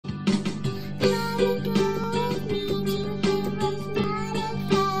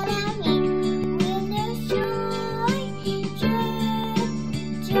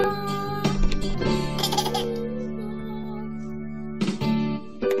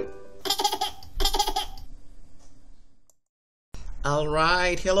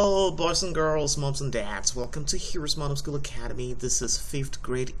Alright, hello boys and girls, moms and dads. Welcome to HeroesMart School Academy. This is 5th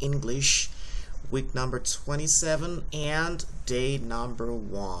grade English, week number 27 and day number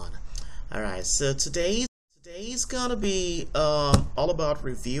 1. Alright, so today's gonna be all about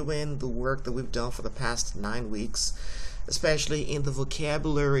reviewing the work that we've done for the past 9 weeks, especially in the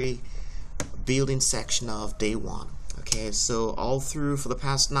vocabulary building section of day 1. Okay, so all through for the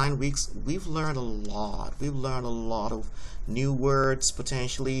past 9 weeks, we've learned a lot. We've learned a lot of new words,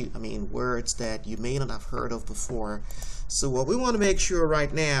 potentially, words that you may not have heard of before. So what we want to make sure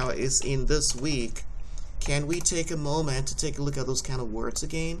right now is in this week, can we take a moment to take a look at those kind of words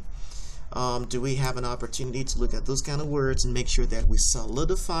again? Do we have an opportunity to look at those kind of words and make sure that we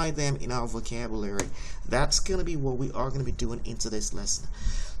solidify them in our vocabulary? That's going to be what we are going to be doing in today's lesson.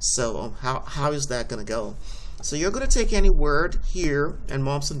 So how is that going to go? So you're going to take any word here, and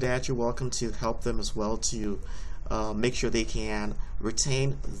moms and dads, you're welcome to help them as well to make sure they can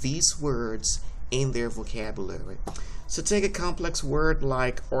retain these words in their vocabulary. So take a complex word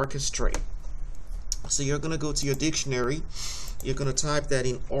like orchestrate. So you're going to go to your dictionary. You're going to type that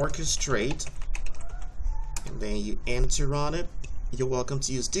in orchestrate, and then you enter on it. You're welcome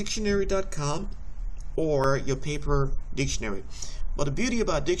to use dictionary.com or your paper dictionary. But the beauty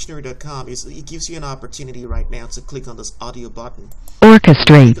about dictionary.com is it gives you an opportunity right now to click on this audio button.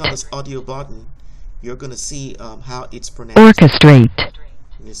 Orchestrate. Click on this audio button, you're going to see how it's pronounced. Orchestrate.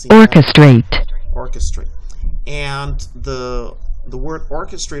 Orchestrate. Orchestrate. And the word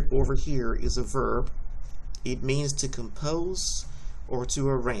orchestrate over here is a verb. It means to compose or to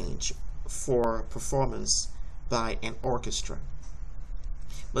arrange for performance by an orchestra.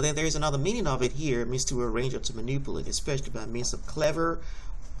 But then there's another meaning of it here. It means to arrange or to manipulate, especially by means of clever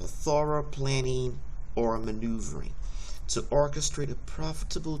or thorough planning or maneuvering. To orchestrate a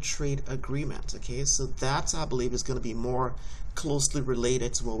profitable trade agreement. Okay, so that, I believe, is going to be more closely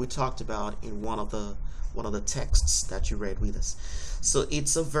related to what we talked about in one of the texts that you read with us. So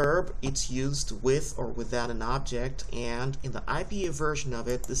it's a verb. It's used with or without an object, and in the IPA version of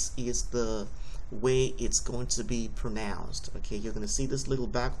it, this is the way it's going to be pronounced. Okay, you're going to see this little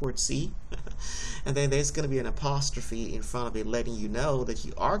backward C and then there's going to be an apostrophe in front of it, letting you know that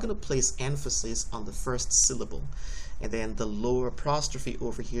you are going to place emphasis on the first syllable, and then the lower apostrophe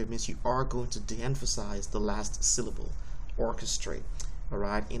over here means you are going to de-emphasize the last syllable. Orchestrate.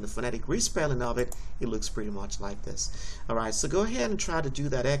 Alright, in the phonetic respelling of it, it looks pretty much like this. Alright, so go ahead and try to do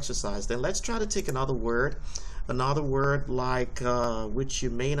that exercise. Then let's try to take another word like which you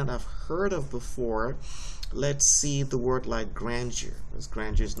may not have heard of before. Let's see the word like grandeur. Because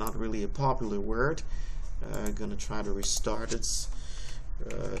grandeur is not really a popular word. I'm gonna try to restart it.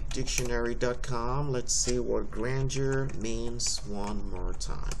 Dictionary.com. Let's see what grandeur means one more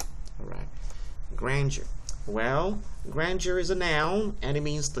time. Alright, grandeur. Well, grandeur is a noun, and it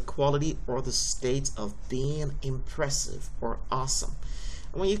means the quality or the state of being impressive or awesome.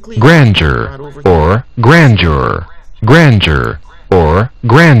 When you click grandeur right over or here, grandeur, grandeur or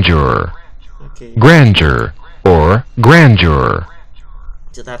grandeur, okay, grandeur or grandeur.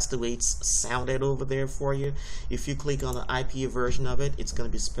 so that's the way it's sounded over there for you. If you click on the IPA version of it, it's going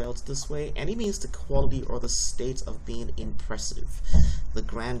to be spelled this way, and it means the quality or the state of being impressive, the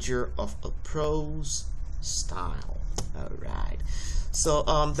grandeur of a prose style. Alright, so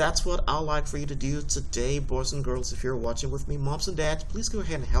that's what I'd like for you to do today, boys and girls. If you're watching with me, moms and dads, please go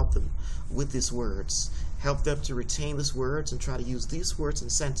ahead and help them with these words. Help them to retain these words and try to use these words in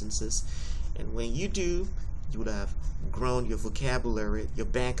sentences. And when you do, you would have grown your vocabulary, your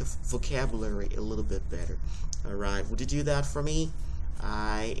bank of vocabulary, a little bit better. Alright, would you do that for me?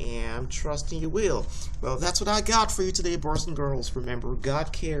 I am trusting you will. Well, that's what I got for you today, boys and girls. Remember,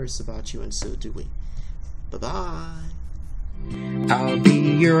 God cares about you, and so do we. Bye-bye. I'll be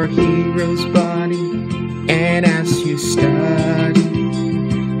your hero's buddy, and as you study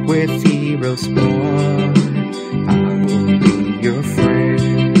with HeroesMart.